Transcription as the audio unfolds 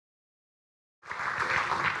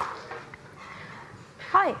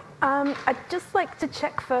Hi. I'd just like to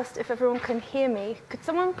check first if everyone can hear me. Could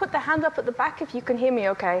someone put their hand up at the back if you can hear me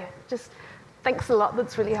okay? Just thanks a lot.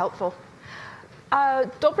 That's really helpful.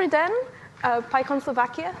 Dobry den, PyCon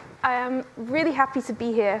Slovakia. I am really happy to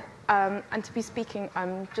be here and to be speaking.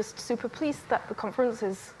 I'm just super pleased that the conference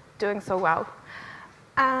is doing so well.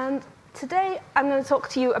 And today I'm going to talk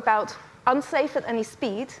to you about unsafe at any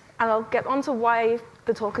speed, and I'll get on to why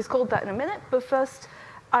the talk is called that in a minute. But first,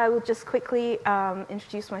 I will just quickly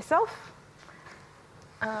introduce myself.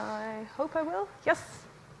 I hope I will. Yes.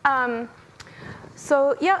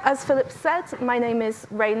 So yeah, as Philip said, my name is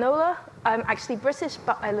Knowler. I'm actually British,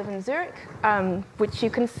 but I live in Zurich, which you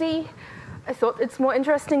can see. I thought it's more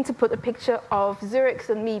interesting to put a picture of Zurich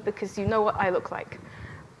than me because you know what I look like.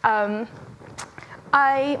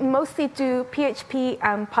 I mostly do PHP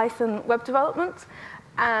and Python web development,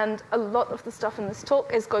 and a lot of the stuff in this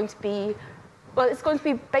talk is going to be, well, it's going to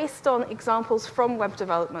be based on examples from web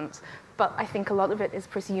development, but I think a lot of it is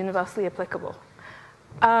pretty universally applicable.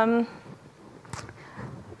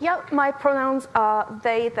 Yeah, my pronouns are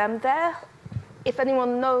they, them, their. If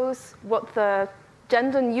anyone knows what the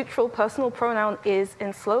gender-neutral personal pronoun is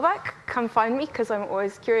in Slovak, come find me, because I'm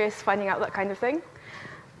always curious finding out that kind of thing.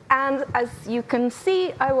 And as you can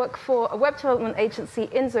see, I work for a web development agency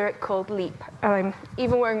in Zurich called Leap. I'm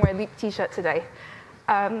even wearing my Leap t-shirt today.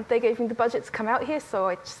 They gave me the budget to come out here, so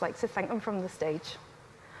I'd just like to thank them from the stage.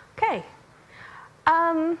 OK.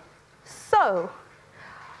 So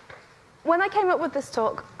when I came up with this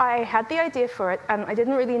talk, I had the idea for it, and I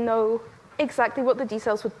didn't really know exactly what the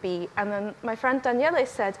details would be. And then my friend Daniele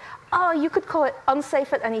said, oh, you could call it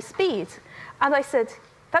unsafe at any speed. And I said,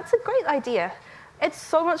 that's a great idea. It's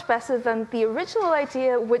so much better than the original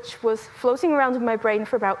idea, which was floating around in my brain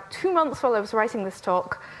for about 2 months while I was writing this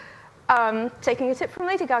talk. Taking a tip from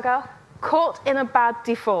Lady Gaga, caught in a bad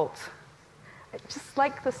default. I just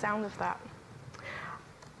like the sound of that.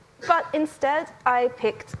 But instead, I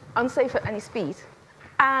picked unsafe at any speed.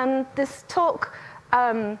 And this talk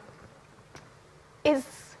is,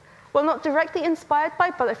 well, not directly inspired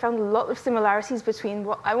by, but I found a lot of similarities between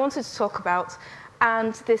what I wanted to talk about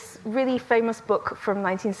and this really famous book from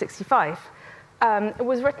 1965. It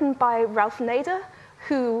was written by Ralph Nader,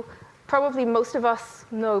 who probably most of us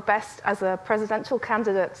know best as a presidential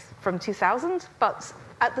candidate from 2000, but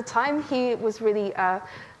at the time, he was really a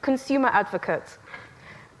consumer advocate.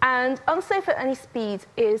 And Unsafe at Any Speed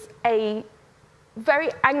is a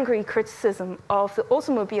very angry criticism of the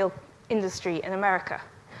automobile industry in America.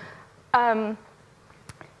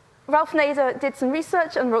 Ralph Nader did some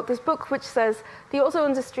research and wrote this book which says the auto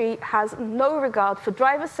industry has no regard for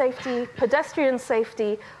driver safety, pedestrian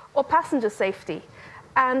safety, or passenger safety.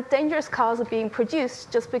 And dangerous cars are being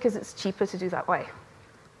produced just because it's cheaper to do that way.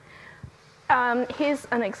 Here's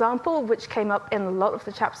an example which came up in a lot of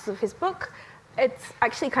the chapters of his book. It's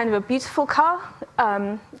actually kind of a beautiful car,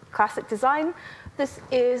 classic design. This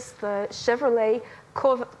is the Chevrolet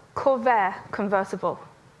Corvair convertible.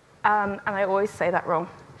 And I always say that wrong.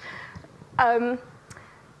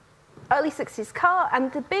 Early 60s car,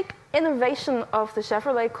 and the big innovation of the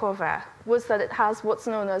Chevrolet Corvair was that it has what's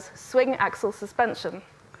known as swing axle suspension.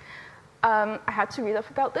 I had to read up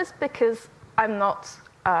about this because I'm not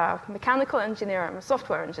a mechanical engineer, I'm a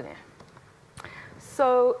software engineer.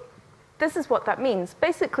 So this is what that means.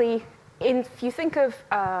 Basically, if you think of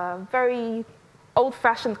a very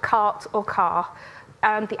old-fashioned cart or car,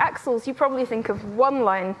 and the axles, you probably think of one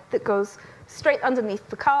line that goes straight underneath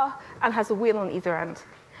the car and has a wheel on either end.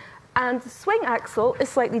 And the swing axle is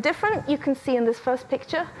slightly different. You can see in this first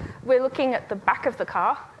picture, we're looking at the back of the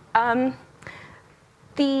car.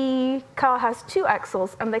 The car has 2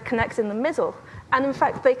 axles, and they connect in the middle. And in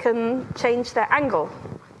fact, they can change their angle.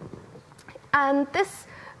 And this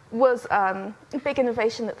was a big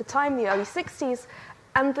innovation at the time, the early 60s.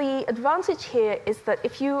 And the advantage here is that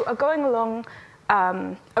if you are going along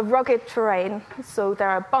a rugged terrain, so there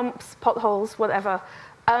are bumps, potholes, whatever,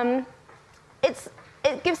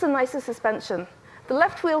 it gives a nicer suspension. The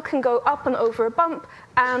left wheel can go up and over a bump,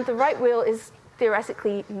 and the right wheel is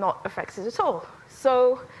theoretically not affected at all.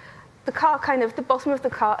 So the car the bottom of the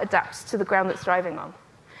car adapts to the ground it's driving on.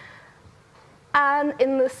 And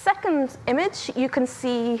in the second image, you can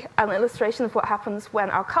see an illustration of what happens when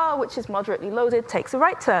our car, which is moderately loaded, takes a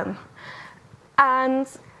right turn. And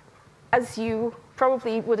as you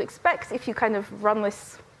probably would expect, if you kind of run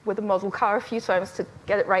this with a model car a few times to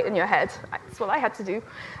get it right in your head, that's what I had to do,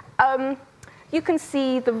 you can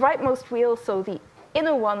see the rightmost wheel, so the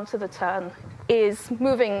inner one to the turn, is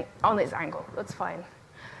moving on its angle. That's fine.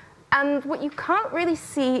 And what you can't really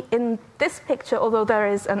see in this picture, although there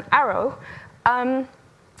is an arrow,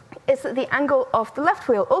 is that the angle of the left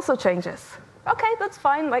wheel also changes. OK, that's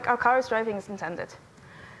fine, like our car is driving as intended.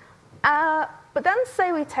 But then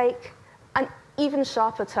say we take an even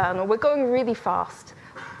sharper turn, or we're going really fast.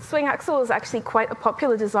 Swing axle is actually quite a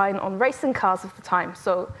popular design on racing cars of the time,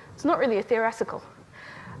 so it's not really a theoretical.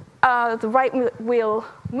 The right wheel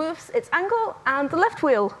moves its angle, and the left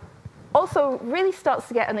wheel also really starts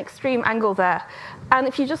to get an extreme angle there. And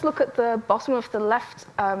if you just look at the bottom of the left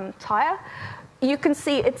tire, you can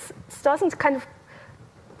see it's starting to kind of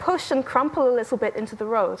push and crumple a little bit into the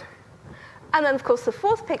road. And then, of course, the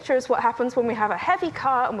fourth picture is what happens when we have a heavy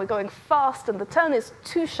car and we're going fast and the turn is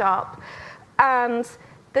too sharp. And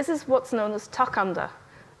this is what's known as tuck under.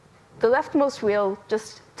 The leftmost wheel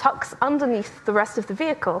just tucks underneath the rest of the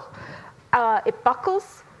vehicle. It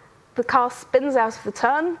buckles. The car spins out of the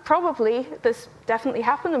turn. Probably, this definitely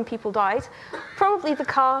happened and people died. Probably the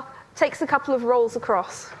car takes a couple of rolls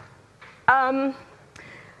across. And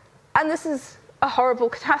this is a horrible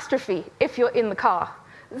catastrophe if you're in the car.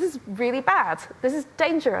 This is really bad. This is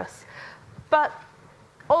dangerous. But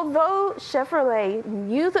although Chevrolet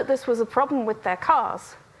knew that this was a problem with their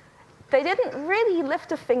cars, they didn't really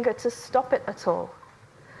lift a finger to stop it at all.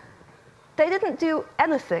 They didn't do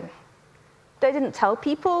anything. They didn't tell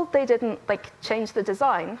people. They didn't change the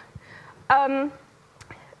design.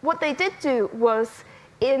 What they did do was,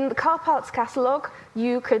 in the car parts catalog,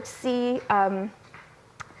 you could see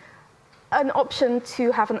an option to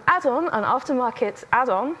have an add-on, an aftermarket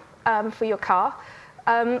add-on for your car,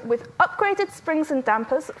 with upgraded springs and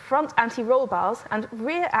dampers, front anti-roll bars, and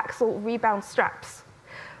rear axle rebound straps.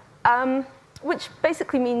 Which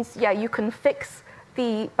basically means, yeah, you can fix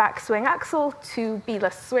the back swing axle to be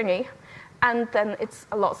less swingy, and then it's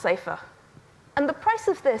a lot safer. And the price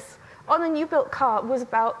of this on a new-built car was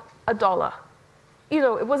about $1.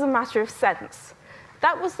 It was a matter of cents.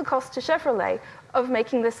 That was the cost to Chevrolet of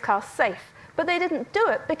making this car safe. But they didn't do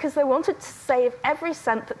it because they wanted to save every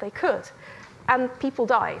cent that they could. And people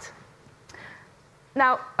died.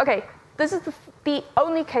 Now, OK, this is the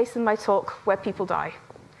only case in my talk where people die.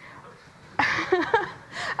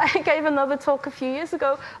 I gave another talk a few years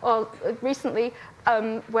ago, or recently,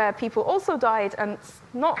 where people also died. And it's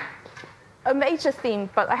not a major theme,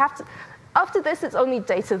 but I have to. After this, it's only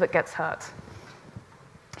data that gets hurt.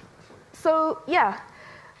 So yeah.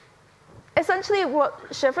 Essentially, what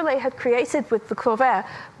Chevrolet had created with the Corvair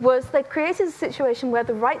was they created a situation where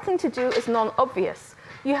the right thing to do is non-obvious.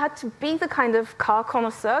 You had to be the kind of car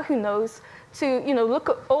connoisseur who knows to look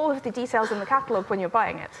at all of the details in the catalog when you're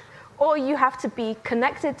buying it. Or you have to be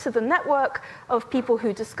connected to the network of people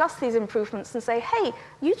who discuss these improvements and say, hey,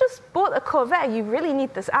 you just bought a Corvair, you really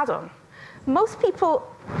need this add-on. Most people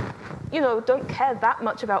don't care that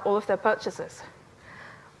much about all of their purchases.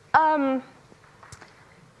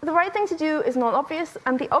 The right thing to do is not obvious,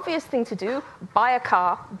 and the obvious thing to do, buy a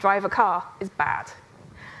car, drive a car, is bad.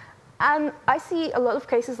 And I see a lot of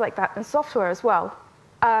cases like that in software as well.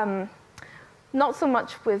 Not so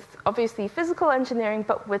much with, obviously, physical engineering,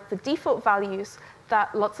 but with the default values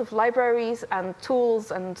that lots of libraries and tools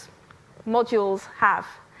and modules have.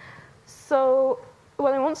 So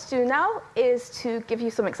what I want to do now is to give you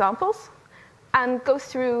some examples and go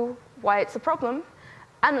through why it's a problem,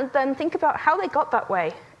 and then think about how they got that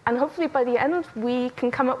way. And hopefully, by the end, we can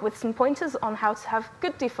come up with some pointers on how to have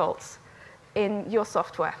good defaults in your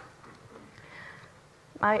software.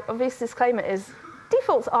 My obvious disclaimer is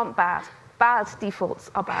defaults aren't bad. Bad defaults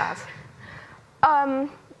are bad.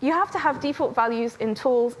 You have to have default values in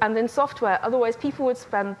tools and in software. Otherwise, people would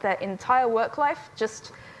spend their entire work life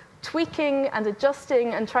just tweaking and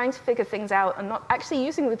adjusting and trying to figure things out and not actually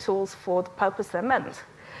using the tools for the purpose they're meant.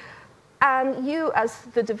 And you, as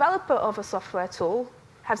the developer of a software tool,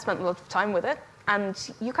 have spent a lot of time with it,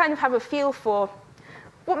 and you kind of have a feel for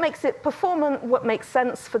what makes it performant, what makes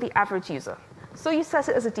sense for the average user. So you set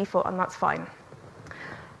it as a default, and that's fine.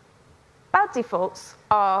 Bad defaults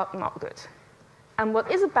are not good. And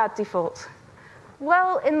what is a bad default?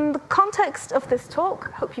 Well, in the context of this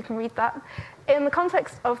talk, I hope you can read that. In the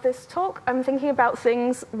context of this talk, I'm thinking about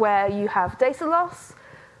things where you have data loss,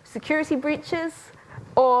 security breaches,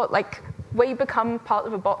 or where you become part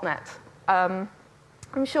of a botnet.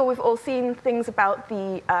 I'm sure we've all seen things about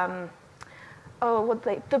the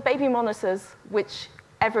baby monitors, which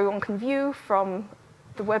everyone can view from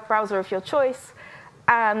the web browser of your choice,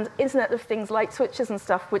 and Internet of Things light switches and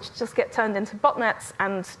stuff, which just get turned into botnets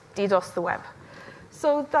and DDoS the web.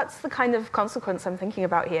 So that's the kind of consequence I'm thinking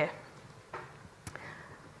about here.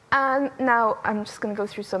 And now I'm just going to go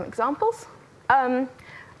through some examples. And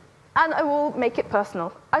I will make it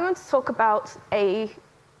personal. I'm going to talk about an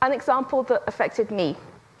example that affected me.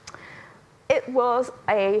 it was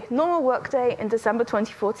a normal workday in December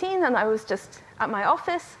 2014, and I was just at my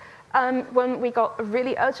office when we got a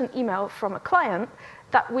really urgent email from a client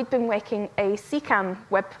that we'd been making a CCAN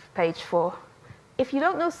web page for. If you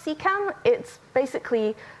don't know CCAN, it's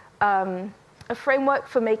basically a framework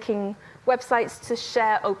for making websites to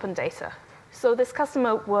share open data. So this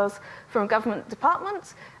customer was from a government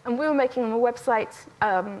department, and we were making them a website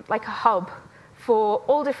like a hub for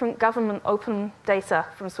all different government open data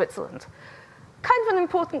from Switzerland. Kind of an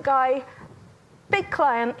important guy, big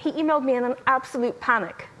client. He emailed me in an absolute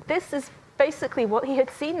panic. This is basically what he had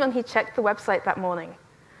seen when he checked the website that morning.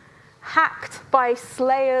 Hacked by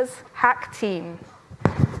Slayer's hack team.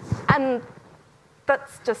 And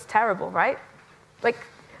that's just terrible, right? Like,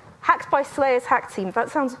 hacked by Slayer's hack team, that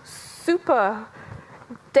sounds super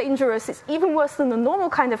dangerous. It's even worse than the normal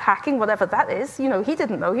kind of hacking, whatever that is. You know, he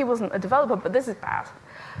didn't know, he wasn't a developer, but this is bad.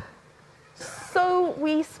 So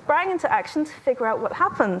we sprang into action to figure out what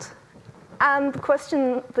happened. And the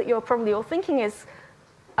question that you're probably all thinking is,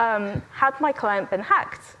 had my client been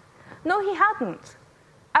hacked? No, he hadn't.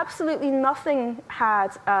 Absolutely nothing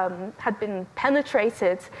had been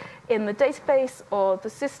penetrated in the database or the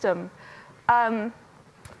system.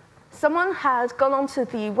 Someone had gone onto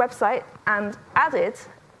the website and added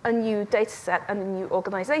a new data set and a new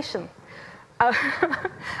organization.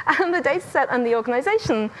 And the data set and the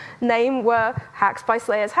organization name were Hacked by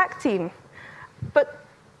Slayer's hack team. But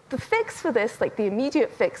the fix for this, like the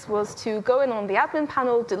immediate fix, was to go in on the admin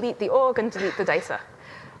panel, delete the org, and delete the data.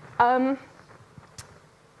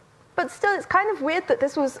 But still, it's kind of weird that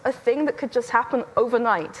this was a thing that could just happen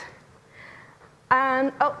overnight.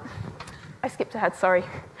 And, oh, I skipped ahead, sorry.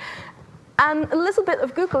 And a little bit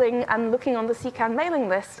of Googling and looking on the CCAN mailing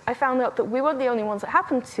list, I found out that we weren't the only ones it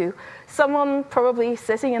happened to. Someone probably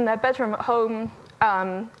sitting in their bedroom at home,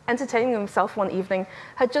 entertaining themselves one evening,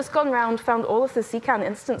 had just gone around, found all of the CCAN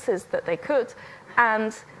instances that they could,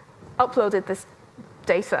 and uploaded this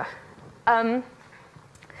data.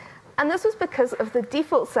 And this was because of the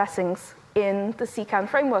default settings in the CCAN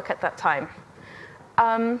framework at that time.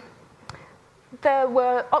 There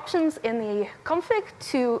were options in the config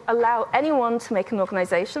to allow anyone to make an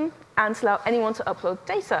organization and to allow anyone to upload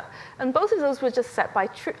data. And both of those were just set by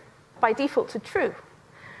default to true.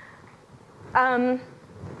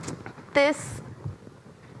 This,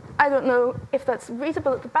 I don't know if that's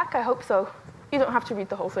readable at the back. I hope so. You don't have to read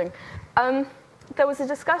the whole thing. There was a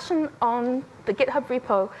discussion on the GitHub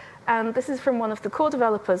repo, and this is from one of the core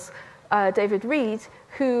developers, David Reed,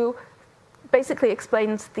 who basically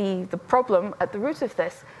explains the problem at the root of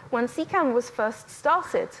this. When CCAN was first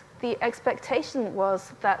started, the expectation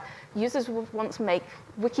was that users would want to make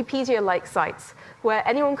Wikipedia-like sites where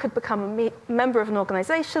anyone could become a member of an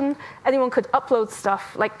organization, anyone could upload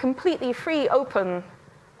stuff, like completely free, open,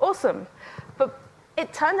 awesome. But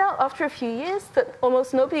it turned out after a few years that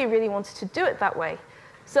almost nobody really wanted to do it that way.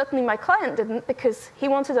 Certainly my client didn't, because he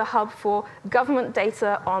wanted a hub for government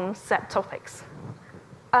data on set topics.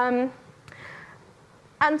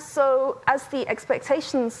 And so as the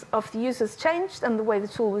expectations of the users changed and the way the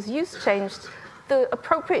tool was used changed, the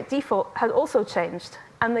appropriate default had also changed.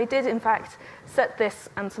 And they did, in fact, set this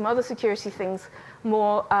and some other security things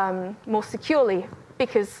more securely,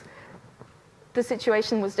 because the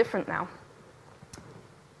situation was different now.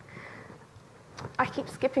 I keep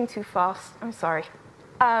skipping too fast. I'm sorry.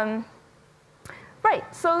 Right,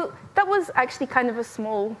 so that was actually kind of a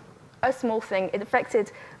small thing. It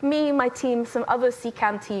affected me, my team, some other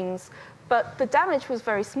CCAN teams, but the damage was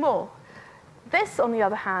very small. This, on the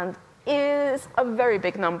other hand, is a very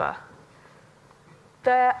big number.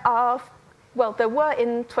 There were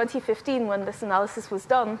in 2015, when this analysis was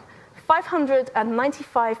done,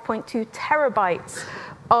 595.2 terabytes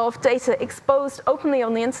of data exposed openly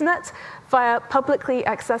on the internet via publicly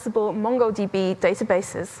accessible MongoDB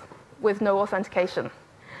databases with no authentication.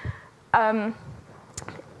 After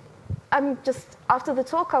the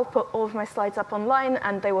talk, I'll put all of my slides up online,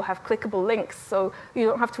 and they will have clickable links, so you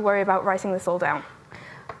don't have to worry about writing this all down.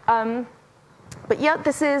 But yeah,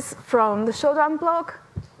 this is from the Shodan blog,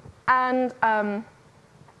 and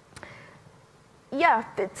yeah,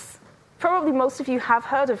 it's probably most of you have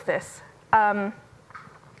heard of this.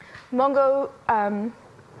 Mongo,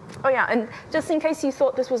 oh yeah, and just in case you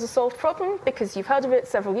thought this was a solved problem, because you've heard of it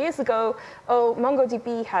several years ago, oh,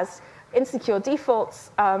 MongoDB has insecure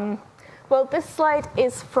defaults. Well, this slide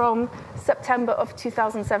is from September of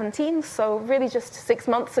 2017, so really just 6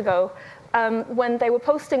 months ago, when they were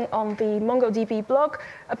posting on the MongoDB blog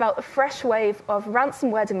about a fresh wave of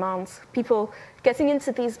ransomware demands, people getting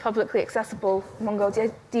into these publicly accessible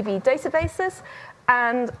MongoDB databases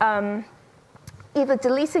and either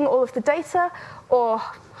deleting all of the data or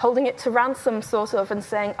holding it to ransom, sort of, and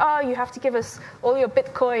saying, oh, you have to give us all your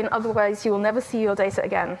Bitcoin, otherwise you will never see your data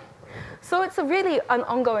again. So it's really an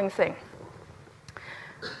ongoing thing.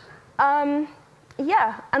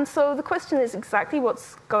 Yeah, and so the question is exactly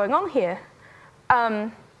what's going on here.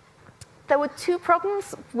 There were two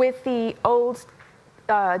problems with the old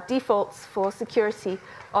defaults for security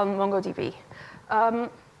on MongoDB.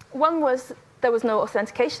 One was there was no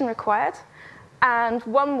authentication required, and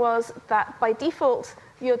one was that by default,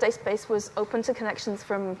 your database was open to connections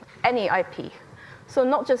from any IP. So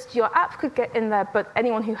not just your app could get in there, but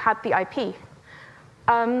anyone who had the IP.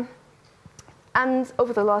 And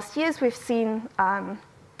over the last years, we've seen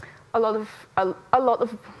a lot of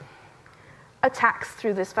attacks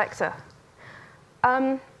through this vector.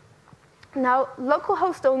 Now,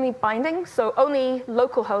 localhost-only binding, so only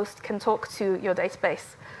localhost can talk to your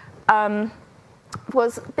database,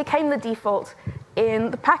 became the default in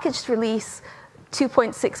the packaged release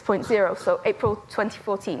 2.6.0, so April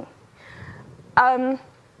 2014.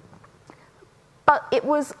 But it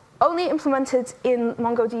was only implemented in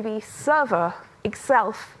MongoDB server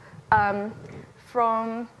itself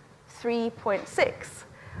from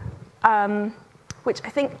 3.6, which I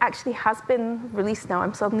think actually has been released now.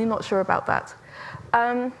 I'm suddenly not sure about that.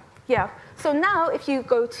 Yeah, so now if you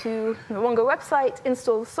go to the Mongo website,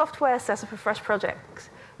 install the software, set up a fresh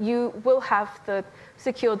project, you will have the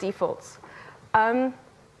secure defaults. But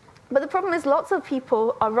the problem is lots of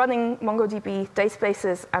people are running MongoDB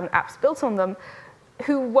databases and apps built on them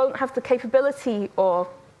who won't have the capability or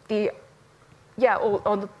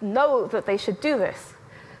know that they should do this.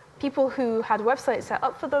 People who had websites set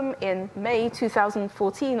up for them in May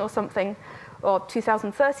 2014 or something, or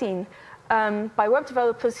 2013, by web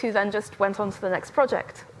developers who then just went on to the next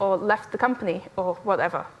project or left the company or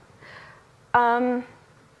whatever.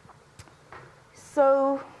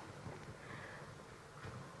 So,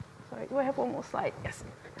 sorry, do I have one more slide? Yes.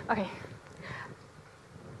 OK.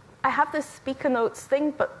 I have this speaker notes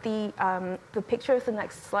thing, but the picture of the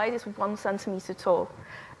next slide is 1 centimeter tall.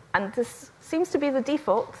 And this seems to be the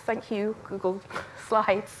default. Thank you, Google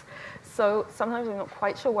Slides. So sometimes I'm not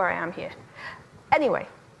quite sure where I am here. Anyway,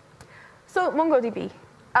 so MongoDB.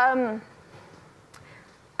 And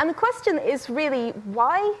the question is really,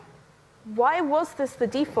 why was this the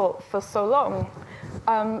default for so long?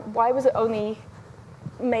 Why was it only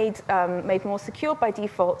made more secure by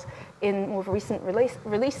default in more recent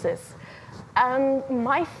releases? And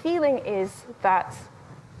my feeling is that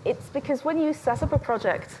it's because when you set up a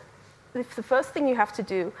project, the first thing you have to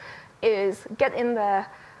do is get in there,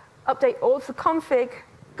 update all of the config,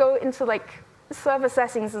 go into like server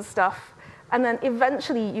settings and stuff, and then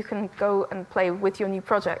eventually you can go and play with your new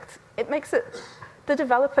project. It makes it, the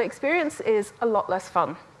developer experience is a lot less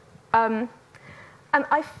fun. And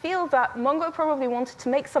I feel that Mongo probably wanted to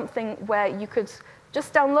make something where you could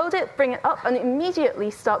just download it, bring it up, and immediately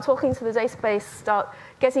start talking to the database, start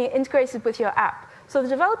getting it integrated with your app. So the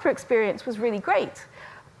developer experience was really great.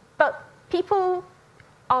 But people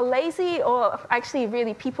are lazy, or actually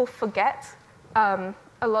really people forget a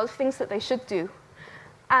lot of things that they should do.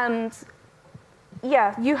 And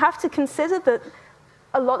yeah, you have to consider that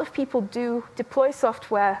a lot of people do deploy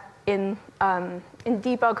software in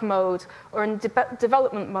debug mode or in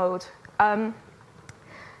development mode.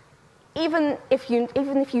 Even if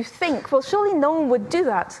you think, well, surely no one would do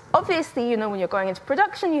that. Obviously, you know, when you're going into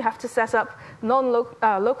production, you have to set up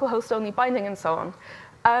local host-only binding and so on.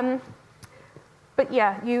 But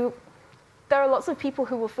yeah, there are lots of people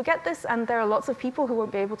who will forget this, and there are lots of people who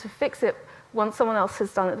won't be able to fix it once someone else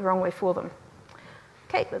has done it the wrong way for them.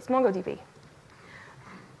 OK, that's MongoDB.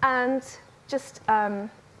 And just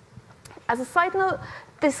as a side note,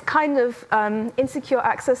 this kind of insecure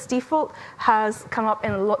access default has come up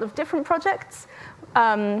in a lot of different projects.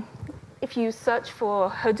 If you search for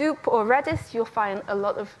Hadoop or Redis, you'll find a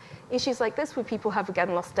lot of issues like this where people have,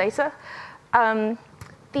 again, lost data.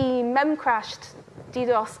 The memcached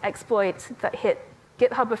DDoS exploit that hit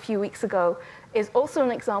GitHub a few weeks ago is also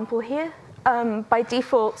an example here. By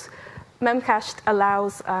default, memcached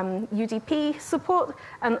allows UDP support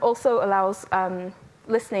and also allows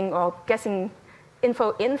listening or getting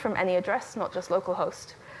info in from any address, not just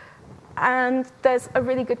localhost. And there's a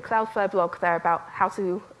really good Cloudflare blog there about how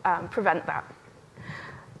to prevent that.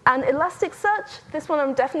 And Elasticsearch, this one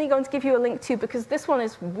I'm definitely going to give you a link to, because this one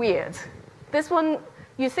is weird. This one,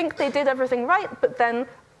 you think they did everything right, but then,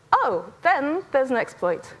 oh, then there's an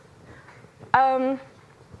exploit.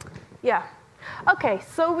 Yeah. OK,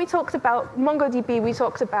 so we talked about MongoDB, we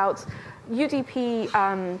talked about UDP,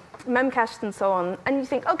 memcached, and so on. And you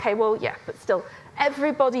think, OK, well, yeah, but still,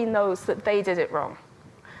 everybody knows that they did it wrong.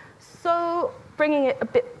 So bringing it a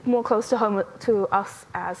bit more close to home to us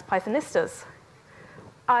as Pythonistas,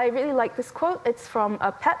 I really like this quote. It's from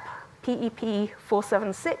a PEP, PEP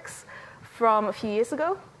 476, from a few years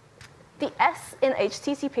ago. The S in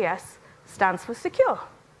HTTPS stands for secure,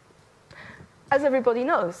 as everybody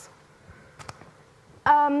knows.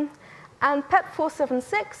 And PEP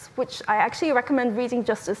 476, which I actually recommend reading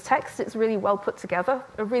just as text, it's really well put together,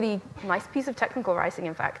 a really nice piece of technical writing,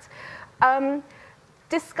 in fact,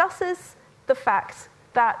 discusses the fact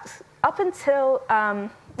that up until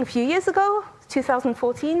a few years ago,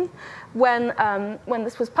 2014, when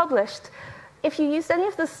this was published, if you used any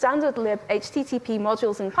of the standard lib HTTP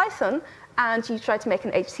modules in Python and you tried to make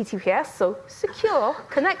an HTTPS, so secure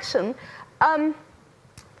connection,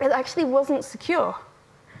 it actually wasn't secure.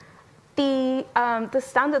 The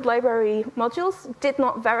standard library modules did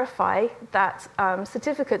not verify that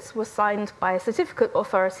certificates were signed by a certificate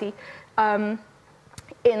authority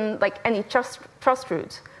in like any trust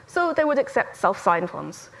root. So they would accept self-signed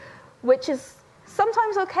ones, which is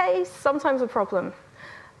sometimes OK, sometimes a problem.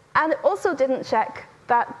 And it also didn't check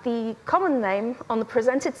that the common name on the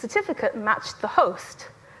presented certificate matched the host.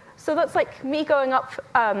 So that's like me going up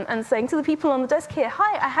and saying to the people on the desk here,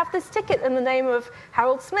 hi, I have this ticket in the name of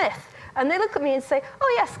Harold Smith. And they look at me and say,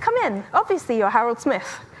 oh, yes, come in. Obviously, you're Harold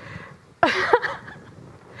Smith.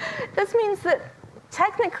 This means that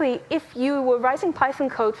technically, if you were writing Python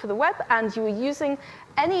code for the web and you were using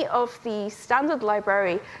any of the standard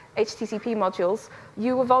library HTTP modules,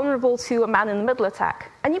 you were vulnerable to a man-in-the-middle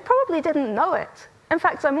attack. And you probably didn't know it. In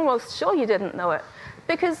fact, I'm almost sure you didn't know it,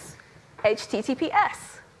 because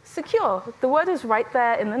HTTPS, secure, the word is right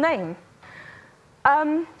there in the name.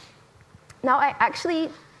 Now, I actually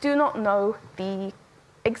do not know the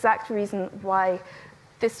exact reason why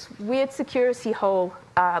this weird security hole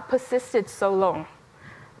persisted so long.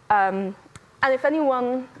 And if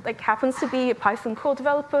anyone happens to be a Python core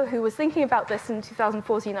developer who was thinking about this in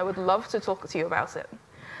 2014, I would love to talk to you about it.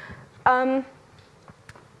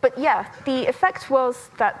 But yeah, the effect was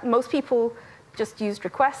that most people just used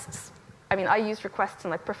requests. I mean, I use requests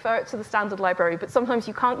and I prefer it to the standard library, but sometimes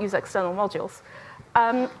you can't use external modules.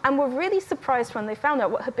 And were really surprised when they found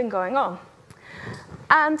out what had been going on.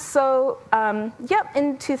 And so,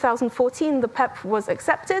 in 2014, the PEP was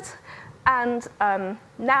accepted. And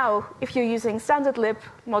now, if you're using standard lib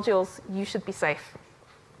modules, you should be safe.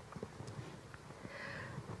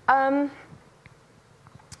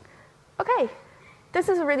 OK, this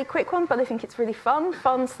is a really quick one, but I think it's really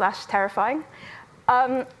fun/terrifying.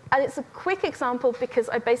 And it's a quick example because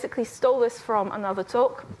I basically stole this from another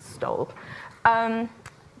talk,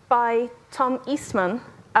 by Tom Eastman.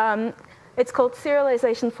 It's called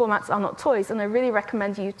Serialization Formats Are Not Toys, and I really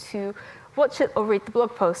recommend you to watch it or read the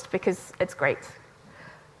blog post because it's great.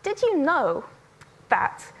 Did you know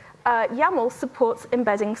that YAML supports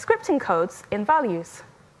embedding scripting codes in values?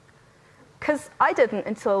 Because I didn't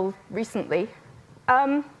until recently.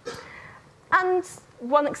 And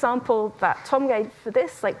one example that Tom gave for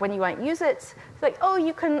this, like when you won't use it, it's like, oh,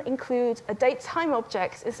 you can include a date-time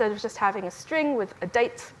object instead of just having a string with a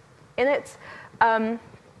date in it.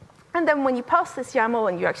 And then when you pass this YAML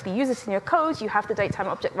and you actually use it in your code, you have the date-time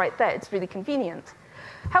object right there. It's really convenient.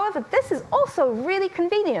 However, this is also really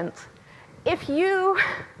convenient. If you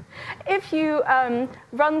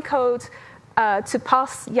run code to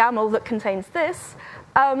pass YAML that contains this,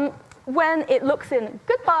 when it looks in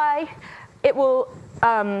goodbye, it will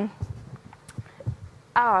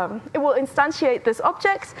instantiate this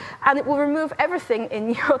object, and it will remove everything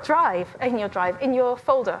in your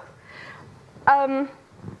folder.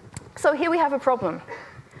 So here we have a problem,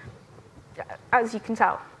 as you can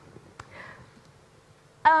tell.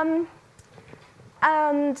 And,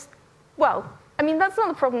 well, I mean, that's not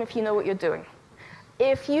a problem if you know what you're doing.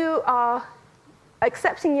 If you are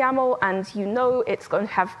accepting YAML and you know it's going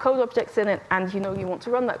to have code objects in it and you know you want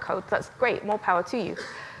to run that code, that's great, more power to you.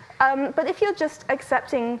 But if you're just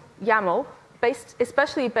accepting YAML,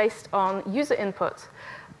 especially based on user input,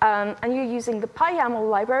 and you're using the PyYAML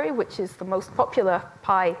library, which is the most popular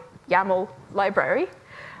PyYAML library,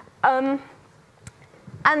 and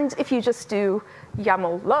if you just do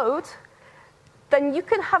YAML load, then you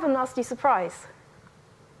could have a nasty surprise.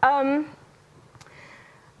 And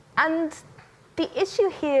the issue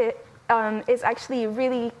here is actually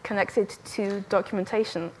really connected to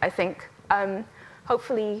documentation, I think.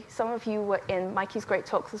 Hopefully, some of you were in Mikey's great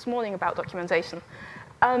talk this morning about documentation.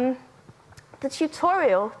 The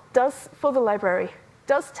tutorial for the library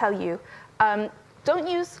does tell you, don't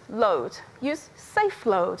use load. Use safe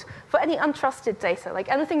load for any untrusted data, like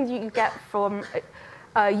anything you get from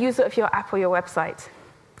user of your app or your website.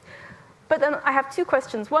 But then I have two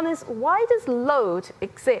questions. One is, why does load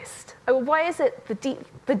exist? Why is it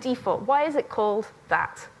the default? Why is it called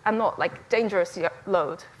that and not like dangerous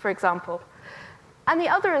load, for example? And the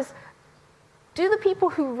other is, do the people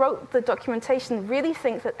who wrote the documentation really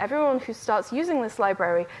think that everyone who starts using this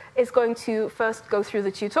library is going to first go through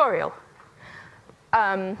the tutorial?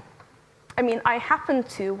 I mean, I happened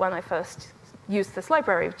to when I first used this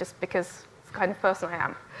library, just because it's the kind of person I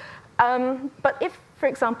am. But if, for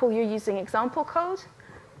example, you're using example code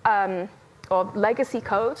or legacy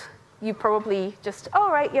code, you probably just, oh,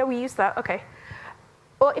 right, yeah, we use that, OK.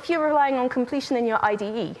 Or if you're relying on completion in your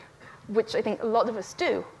IDE, which I think a lot of us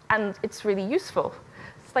do, and it's really useful.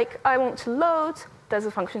 It's like, I want to load, there's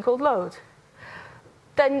a function called load.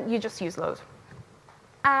 Then you just use load.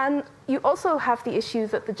 And you also have the issue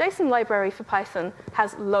that the JSON library for Python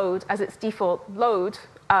has load as its default load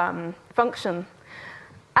function.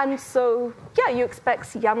 And so, yeah, you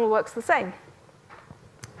expect YAML works the same.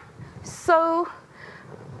 So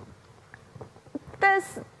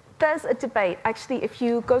there's a debate. Actually, if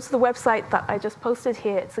you go to the website that I just posted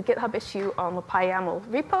here, it's a GitHub issue on the PyYAML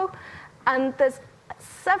repo. And there's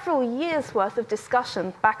several years' worth of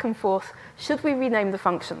discussion back and forth. Should we rename the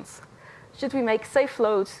functions? Should we make safe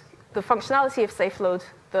load, the functionality of safe load,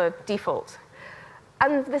 the default?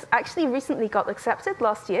 And this actually recently got accepted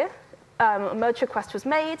last year. A merge request was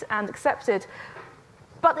made and accepted,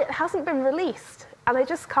 but it hasn't been released. And I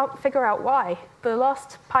just can't figure out why. The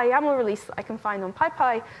last PyYAML release that I can find on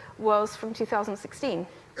PyPy was from 2016.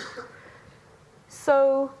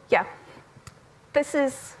 So yeah, this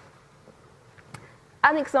is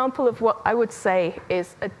an example of what I would say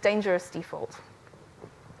is a dangerous default.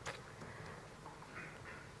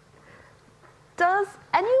 Does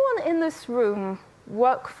anyone in this room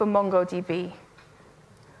work for MongoDB?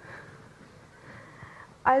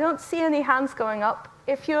 I don't see any hands going up.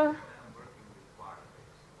 If you're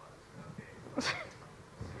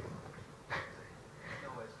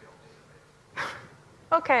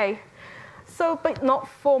OK, so, but not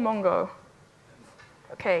for Mongo.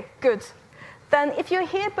 OK, good. Then if you're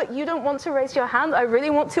here but you don't want to raise your hand, I really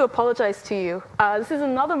want to apologize to you. This is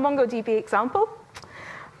another MongoDB example.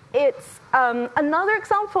 It's another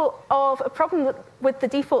example of a problem with the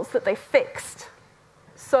defaults that they fixed.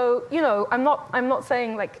 So, you know, I'm not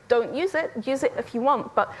saying, like, don't use it if you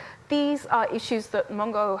want, but these are issues that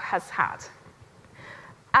Mongo has had.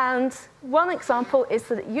 And one example is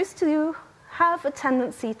that it used to have a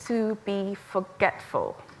tendency to be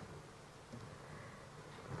forgetful.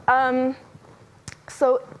 Fire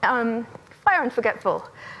and forgetful.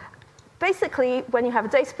 Basically, when you have a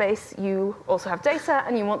database, you also have data,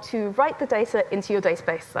 and you want to write the data into your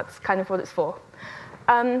database. That's kind of what it's for.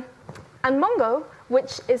 And Mongo,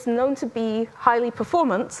 which is known to be highly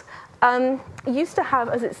performant, used to have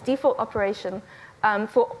as its default operation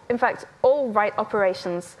for, in fact, all write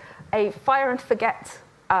operations, a fire and forget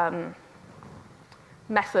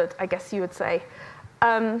method, I guess you would say.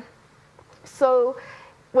 So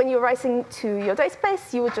when you're writing to your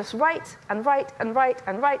database, you would just write and write and write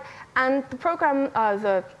and write. And the program,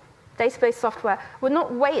 the database software, would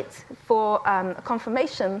not wait for a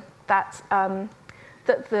confirmation that,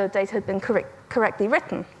 that the data had been correctly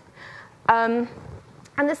written. And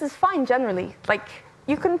this is fine generally. Like,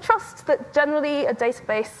 you can trust that generally a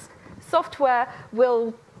database software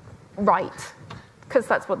will write, because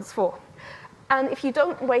that's what it's for. And if you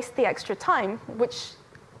don't waste the extra time, which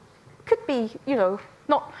could be, you know,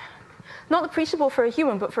 not appreciable for a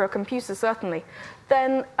human, but for a computer certainly,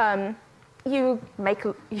 then you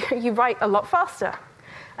write a lot faster.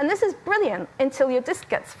 And this is brilliant until your disk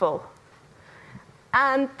gets full.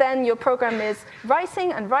 And then your program is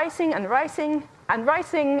writing and writing and writing and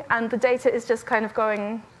writing, and the data is just kind of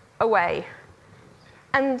going away.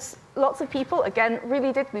 And lots of people, again,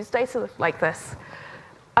 really did lose data like this.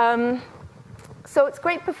 So it's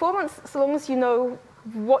great performance so long as you know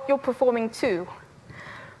what you're performing to.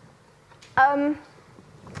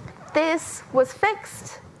 This was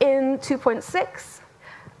fixed in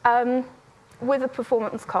 2.6 with a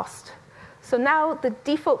performance cost. So now the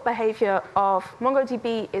default behavior of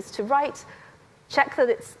MongoDB is to write, check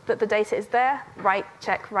that the data is there, write,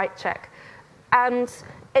 check, write, check. And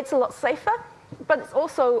it's a lot safer, but it's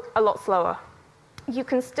also a lot slower. You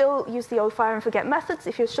can still use the old fire and forget methods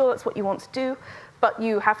if you're sure that's what you want to do, but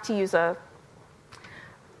you have to use a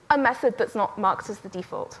method that's not marked as the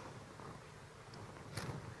default.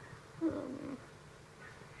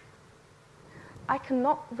 I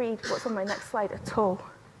cannot read what's on my next slide at all.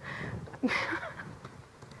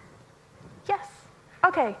 Yes,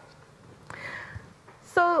 OK.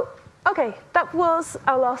 So OK, that was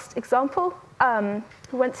our last example.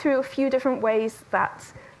 We went through a few different ways that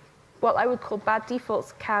what I would call bad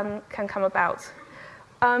defaults can come about.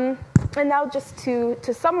 And now just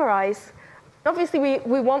to summarize, obviously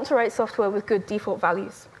we want to write software with good default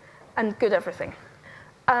values and good everything.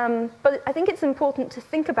 But I think it's important to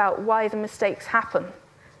think about why the mistakes happen.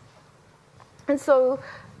 And so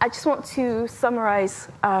I just want to summarize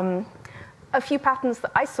a few patterns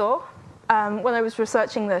that I saw when I was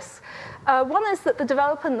researching this. One is that the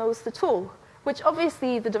developer knows the tool, which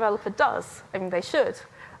obviously the developer does. I mean, they should.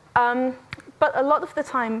 But a lot of the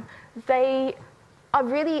time, they are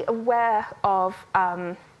really aware of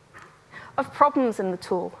problems in the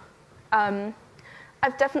tool.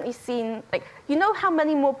 I've definitely seen, like, you know how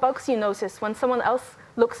many more bugs you notice when someone else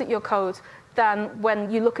looks at your code than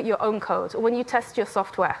when you look at your own code or when you test your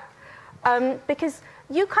software. Because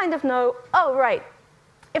you kind of know, oh, right,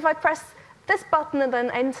 if I press this button and then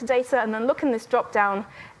enter data and then look in this drop-down,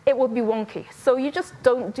 it will be wonky. So you just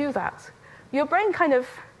don't do that. Your brain kind of,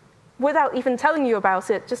 without even telling you about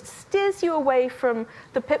it, just steers you away from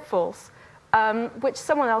the pitfalls, which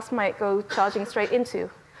someone else might go charging straight into.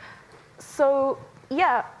 So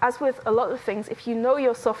yeah, as with a lot of things, if you know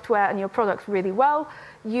your software and your product really well,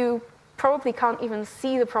 you probably can't even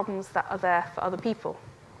see the problems that are there for other people.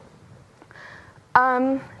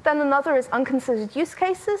 Then another is unconsidered use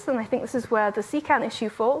cases, and I think this is where the CCAN issue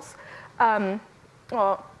falls, along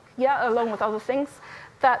with other things,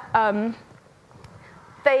 that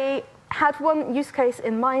they had one use case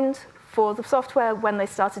in mind for the software when they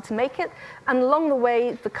started to make it, and along the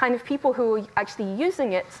way, the kind of people who were actually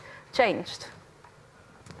using it changed.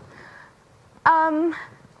 Then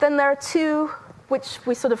there are two, which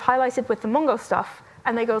we sort of highlighted with the Mongo stuff,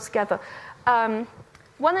 and they go together.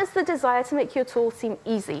 One is the desire to make your tool seem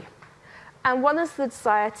easy, and one is the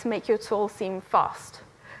desire to make your tool seem fast.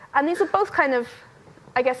 And these are both kind of,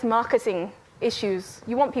 I guess, marketing issues.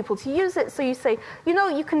 You want people to use it, so you say, you know,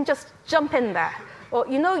 you can just jump in there. Or,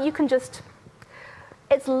 you know, you can just,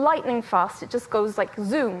 it's lightning fast. It just goes like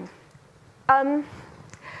zoom. And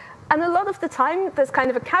a lot of the time, there's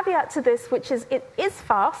kind of a caveat to this, which is it is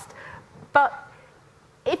fast, but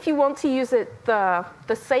if you want to use it the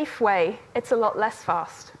safe way, it's a lot less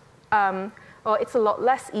fast, or it's a lot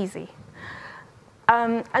less easy.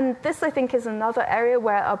 And this, I think, is another area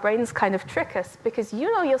where our brains kind of trick us, because you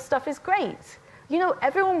know your stuff is great. You know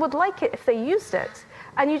everyone would like it if they used it,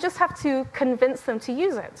 and you just have to convince them to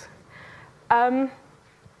use it.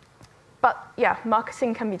 But yeah,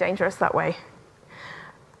 marketing can be dangerous that way.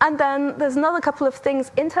 And then there's another couple of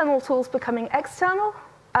things, internal tools becoming external.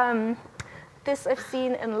 This I've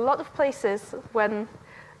seen in a lot of places when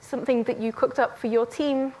something that you cooked up for your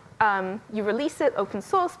team, you release it open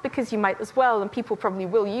source because you might as well, and people probably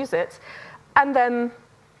will use it. And then,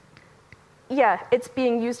 yeah, it's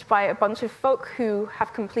being used by a bunch of folk who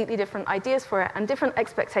have completely different ideas for it and different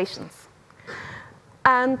expectations.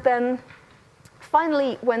 And then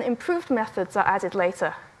finally, when improved methods are added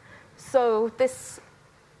later. So this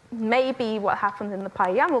may be what happened in the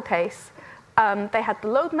PyYAML case. They had the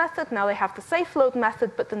load method, now they have the safe load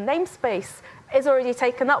method, but the namespace is already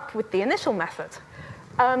taken up with the initial method.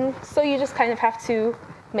 So you just kind of have to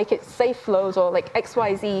make it safe load or like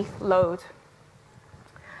XYZ load.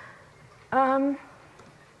 And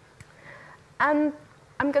I'm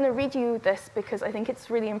going to read you this because I think it's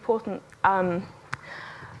really important.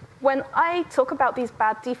 When I talk about these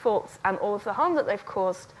bad defaults and all of the harm that they've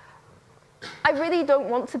caused, I really don't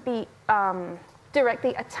want to be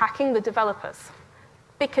directly attacking the developers,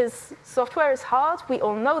 because software is hard, we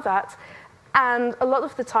all know that, and a lot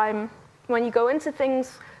of the time, when you go into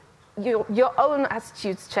things, your own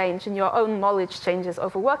attitudes change and your own knowledge changes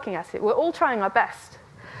over working at it. We're all trying our best.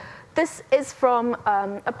 This is from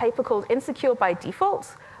a paper called Insecure by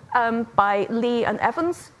Default by Lee and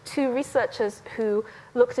Evans, two researchers who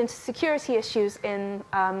looked into security issues in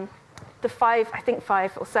the five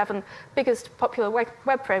or seven biggest popular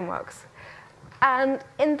web frameworks. And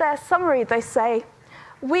in their summary, they say,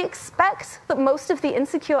 we expect that most of the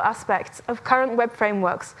insecure aspects of current web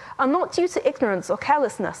frameworks are not due to ignorance or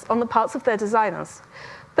carelessness on the parts of their designers,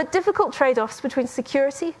 but difficult trade-offs between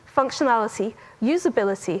security, functionality,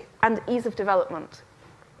 usability, and ease of development.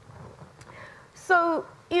 So,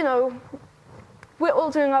 you know, we're all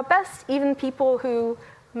doing our best, even people who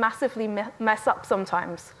massively mess up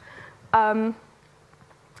sometimes. And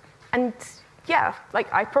yeah,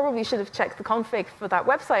 like I probably should have checked the config for that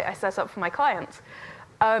website I set up for my client.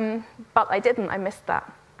 But I didn't, I missed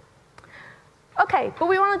that. OK, but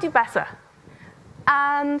we want to do better.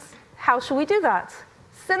 And how shall we do that?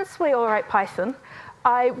 Since we all write Python,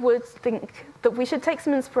 I would think that we should take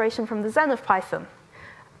some inspiration from the Zen of Python.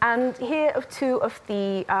 And here are two of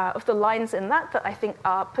the lines in that I think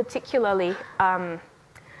are particularly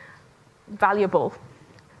valuable.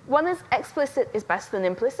 One is explicit is better than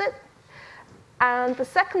implicit. And the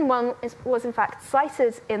second one was, in fact,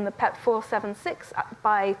 cited in the PEP 476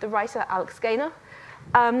 by the writer Alex Gaynor.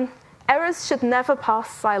 Errors should never pass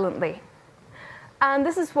silently. And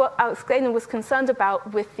this is what Alex Gaynor was concerned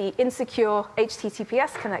about with the insecure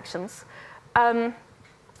HTTPS connections.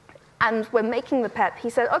 And when making the PEP, he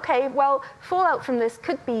said, OK, well, fallout from this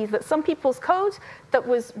could be that some people's code that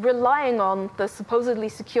was relying on the supposedly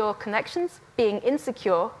secure connections being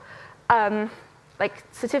insecure, like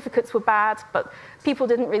certificates were bad, but people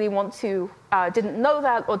didn't really want to, didn't know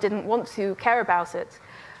that or didn't want to care about it.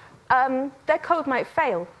 Their code might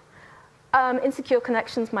fail. Insecure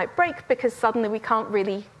connections might break because suddenly we can't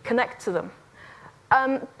really connect to them.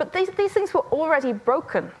 But these things were already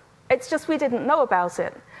broken. It's just we didn't know about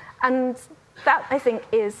it. And that, I think,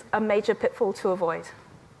 is a major pitfall to avoid.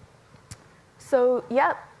 So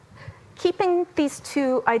yeah, keeping these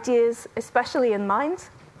two ideas especially in mind,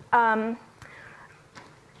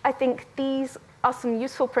 I think these are some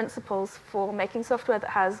useful principles for making software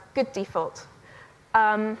that has good default.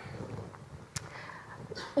 You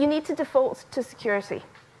need to default to security.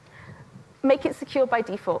 Make it secure by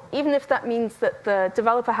default, even if that means that the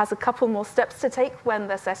developer has a couple more steps to take when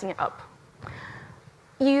they're setting it up.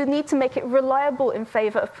 You need to make it reliable in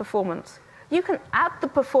favor of performance. You can add the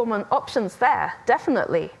performant options there,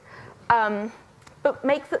 definitely, but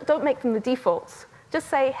don't make them the defaults. Just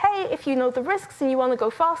say, hey, if you know the risks and you want to go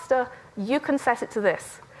faster, you can set it to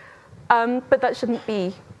this. But that shouldn't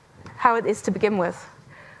be how it is to begin with.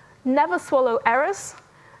 Never swallow errors.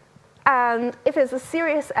 And if there's a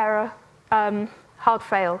serious error, hard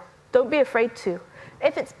fail. Don't be afraid to.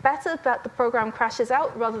 If it's better that the program crashes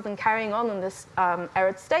out rather than carrying on in this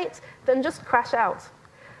errored state, then just crash out.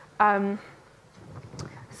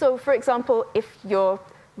 So for example, if you're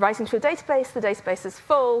writing to a database, the database is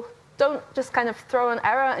full, don't just kind of throw an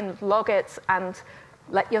error and log it and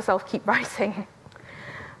let yourself keep writing.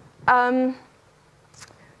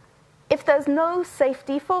 If there's no safe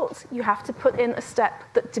default, you have to put in a step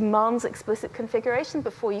that demands explicit configuration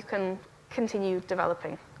before you can continue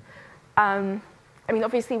developing. I mean,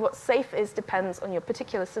 obviously, what safe is depends on your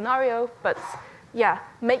particular scenario, but yeah,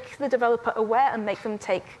 make the developer aware and make them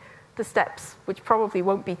take the steps, which probably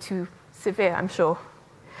won't be too severe, I'm sure.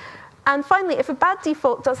 And finally, if a bad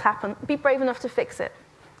default does happen, be brave enough to fix it.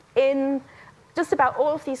 In just about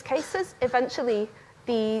all of these cases, eventually,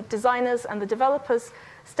 the designers and the developers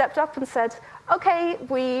stepped up and said, OK,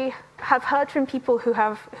 we have heard from people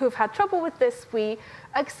who've had trouble with this. We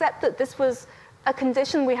accept that this was a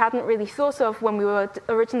condition we hadn't really thought of when we were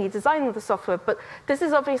originally designing the software, but this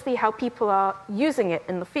is obviously how people are using it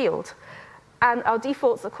in the field. And our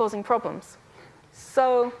defaults are causing problems.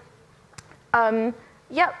 So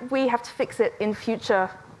yeah, we have to fix it in future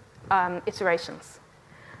iterations.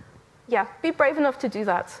 Yeah, be brave enough to do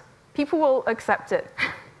that. People will accept it.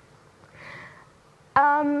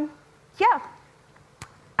 Yeah,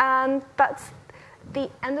 and that's the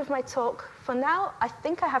end of my talk for now. I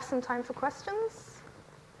think I have some time for questions.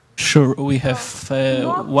 Sure, we have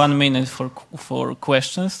 1 minute for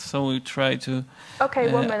questions, so we'll try to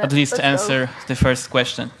at least answer the first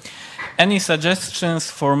question. Any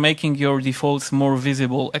suggestions for making your defaults more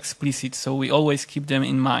visible, explicit, so we always keep them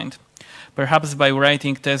in mind? Perhaps by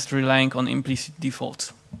writing tests relying on implicit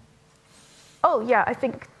defaults. Oh, yeah, I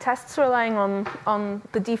think tests relying on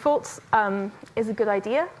the defaults is a good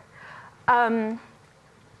idea.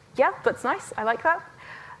 Yeah, that's nice. I like that.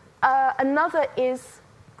 Another is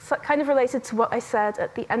kind of related to what I said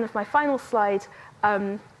at the end of my final slide.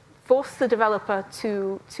 Force the developer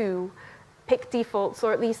to pick defaults,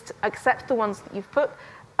 or at least accept the ones that you've put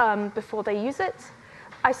before they use it.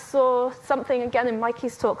 I saw something, again, in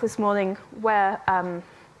Mikey's talk this morning, where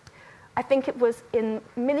I think it was in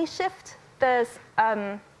Minishift, there's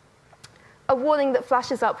a warning that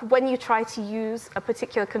flashes up when you try to use a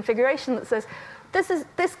particular configuration that says,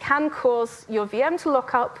 this can cause your VM to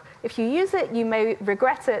lock up. If you use it, you may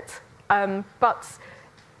regret it, but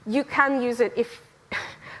you can use it if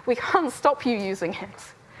we can't stop you using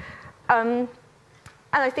it. And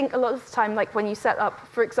I think a lot of the time, like when you set up,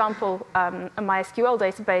 for example, a MySQL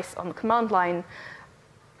database on the command line,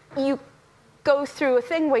 you go through a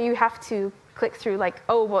thing where you have to click through, like,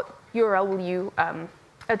 oh, what URL will you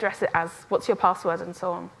address it as? What's your password? And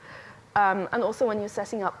so on. And also when you're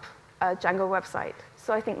setting up a Django website.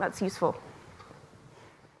 So I think that's useful.